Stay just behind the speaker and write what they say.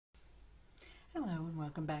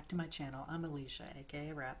Welcome back to my channel. I'm Alicia,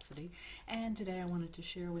 aka Rhapsody, and today I wanted to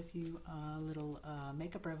share with you a little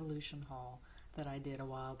Makeup Revolution haul that I did a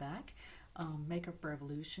while back. Makeup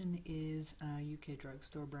Revolution is a UK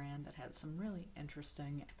drugstore brand that has some really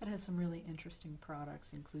interesting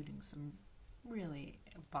products, including some really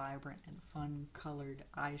vibrant and fun colored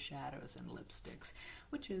eyeshadows and lipsticks,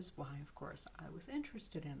 which is why, of course, I was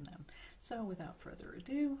interested in them. So without further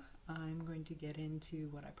ado, I'm going to get into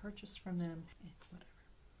what I purchased from them and whatever.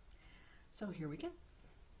 So here we go.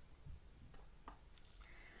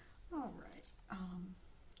 Alright,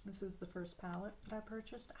 this is the first palette that I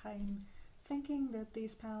purchased. I'm thinking that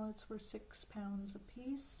these palettes were £6 a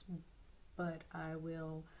piece, but I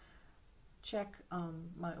will check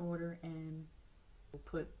my order and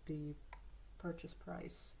put the purchase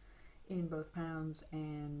price in both pounds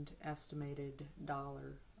and estimated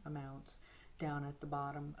dollar amounts down at the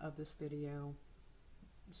bottom of this video,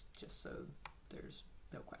 just so there's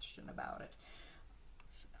no question about it.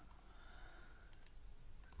 So,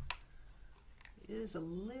 it is a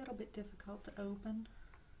little bit difficult to open.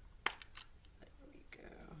 There we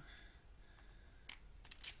go.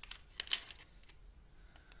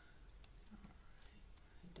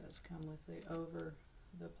 It does come with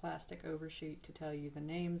the plastic oversheet to tell you the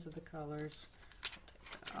names of the colors. I'll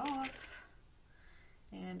take that off.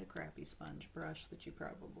 And a crappy sponge brush that you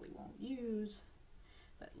probably won't use.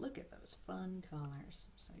 But look at those fun colors.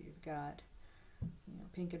 So you've got,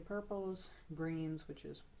 pink and purples, greens, which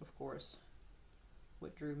is, of course,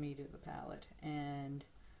 what drew me to the palette, and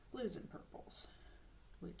blues and purples,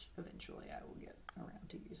 which eventually I will get around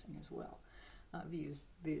to using as well. I've used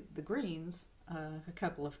the greens a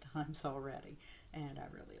couple of times already, and I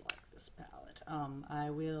really like this palette.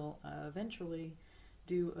 I will eventually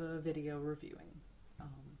do a video reviewing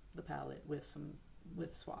the palette with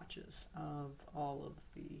swatches of all of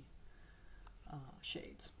the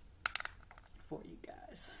shades for you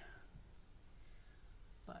guys.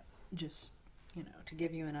 But just, to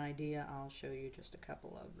give you an idea, I'll show you just a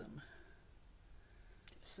couple of them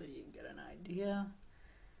so you can get an idea.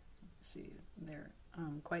 See, they're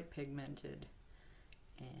quite pigmented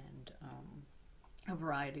and a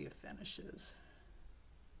variety of finishes.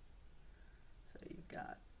 So you've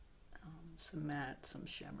got some matte, some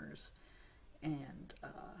shimmers, and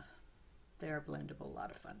they are blendable, a lot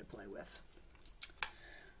of fun to play with.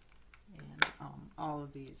 And all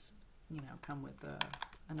of these, come with a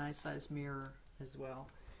nice size mirror as well.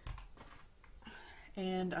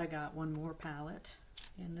 And I got one more palette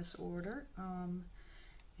in this order.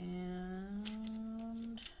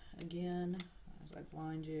 And again, as I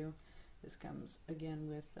blind you, this comes again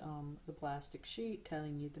with the plastic sheet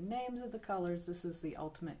telling you the names of the colors. This is the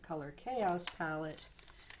Ultimate Color Chaos palette.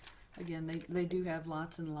 Again, they do have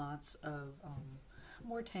lots and lots of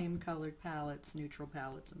more tame colored palettes, neutral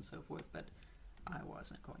palettes, and so forth, but I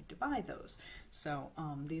wasn't going to buy those. So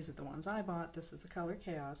these are the ones I bought. This is the Color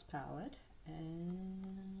Chaos palette,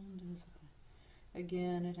 and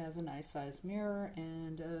again, it has a nice sized mirror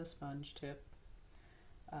and a sponge tip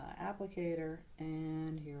applicator,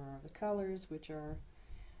 and here are the colors, which are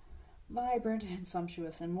vibrant and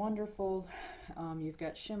sumptuous and wonderful. You've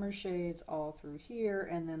got shimmer shades all through here,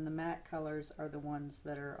 and then the matte colors are the ones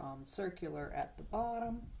that are circular at the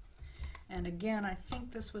bottom. And again, I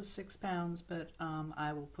think this was £6, but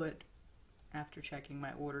I will put, after checking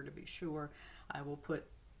my order to be sure, I will put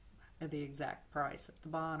the exact price at the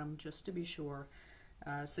bottom just to be sure.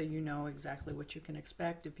 So you know exactly what you can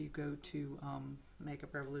expect if you go to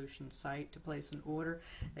Makeup Revolution's site to place an order.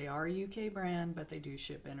 They are a UK brand, but they do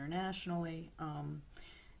ship internationally.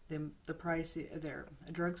 The price, they're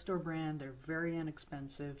a drugstore brand. They're very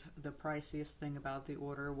inexpensive. The priciest thing about the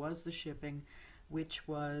order was the shipping, which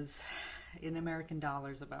was in American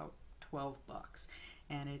dollars about 12 bucks,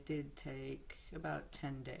 and it did take about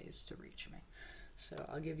 10 days to reach me. So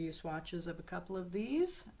I'll give you swatches of a couple of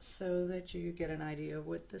these so that you get an idea of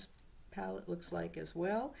what this palette looks like as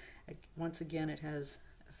well. Once again, it has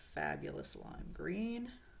a fabulous lime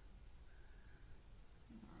green.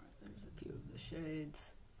 All right, there's a few of the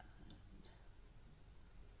shades.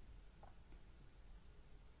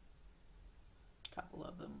 A couple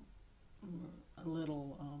of them a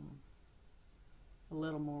little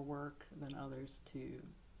more work than others to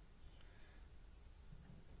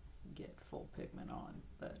get full pigment on,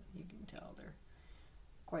 but you can tell they're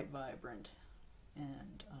quite vibrant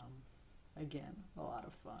and again, a lot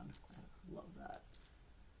of fun. I love that.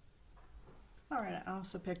 Alright, I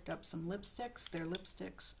also picked up some lipsticks. Their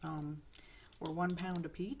lipsticks were £1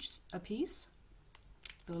 a piece.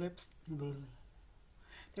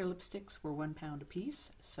 Their lipsticks were £1 a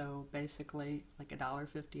piece, so basically like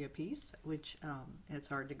 $1.50 a piece, which it's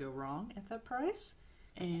hard to go wrong at that price.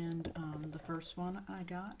 And the first one I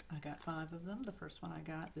got 5 of them. The first one I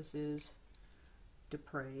got, this is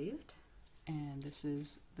Depraved, and this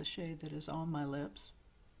is the shade that is on my lips.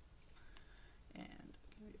 And I'll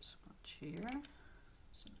give you a swatch here.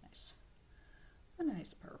 It's a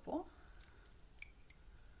nice purple.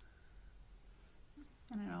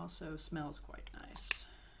 And it also smells quite nice.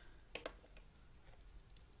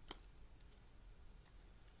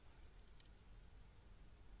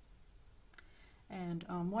 And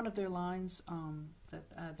one of their lines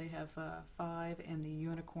that they have 5 in the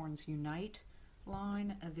Unicorns Unite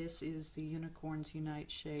line. This is the Unicorns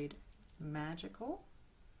Unite shade Magical.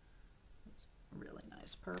 It's a really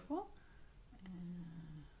nice purple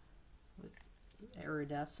with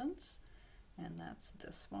iridescence, and that's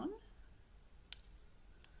this one.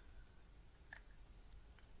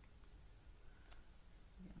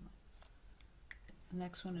 The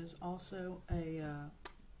next one is also a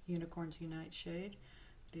Unicorns Unite shade.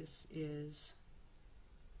 This is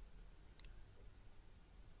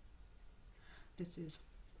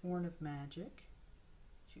Horn of Magic.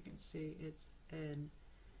 As you can see, it's an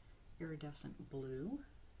iridescent blue.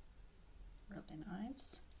 Really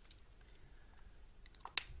nice.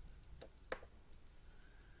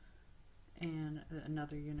 And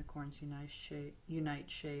another Unicorns Unite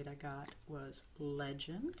shade I got was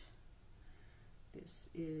Legend. This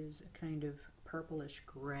is a kind of purplish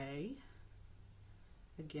gray,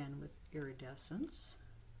 again with iridescence.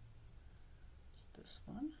 It's this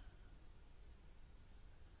one.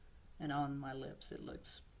 And on my lips it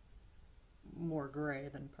looks more gray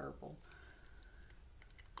than purple.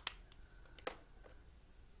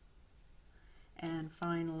 And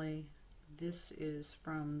finally, this is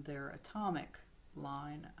from their Atomic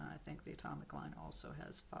line. I think the Atomic line also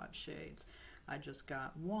has 5 shades. I just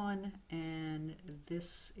got one, and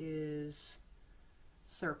this is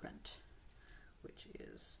Serpent, which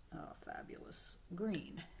is a fabulous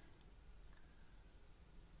green.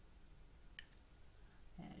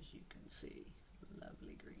 As you can see,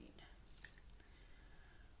 lovely green.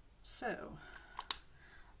 So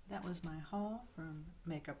that was my haul from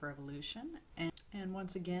Makeup Revolution, and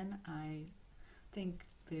once again, I think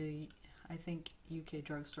UK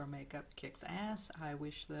drugstore makeup kicks ass. I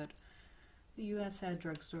wish that the US had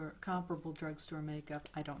comparable drugstore makeup.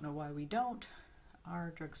 I don't know why we don't.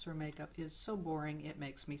 Our drugstore makeup is so boring it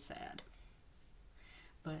makes me sad.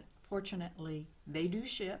 But fortunately, they do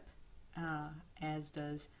ship, as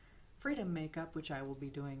does Freedom Makeup, which I will be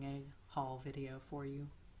doing a haul video for you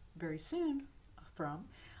very soon from.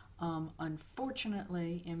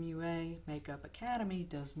 Unfortunately, MUA Makeup Academy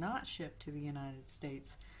does not ship to the United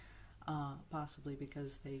States, possibly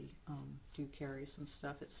because they do carry some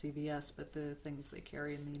stuff at CVS, but the things they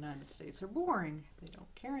carry in the United States are boring. They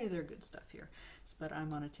don't carry their good stuff here. But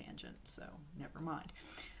I'm on a tangent, so never mind.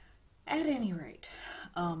 At any rate,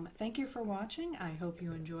 thank you for watching. I hope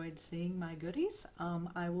you enjoyed seeing my goodies.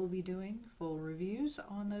 I will be doing full reviews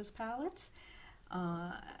on those palettes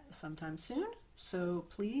sometime soon, so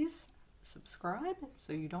please subscribe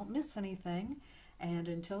so you don't miss anything. And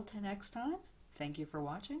until next time, thank you for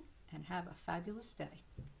watching and have a fabulous day.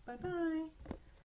 Bye-bye.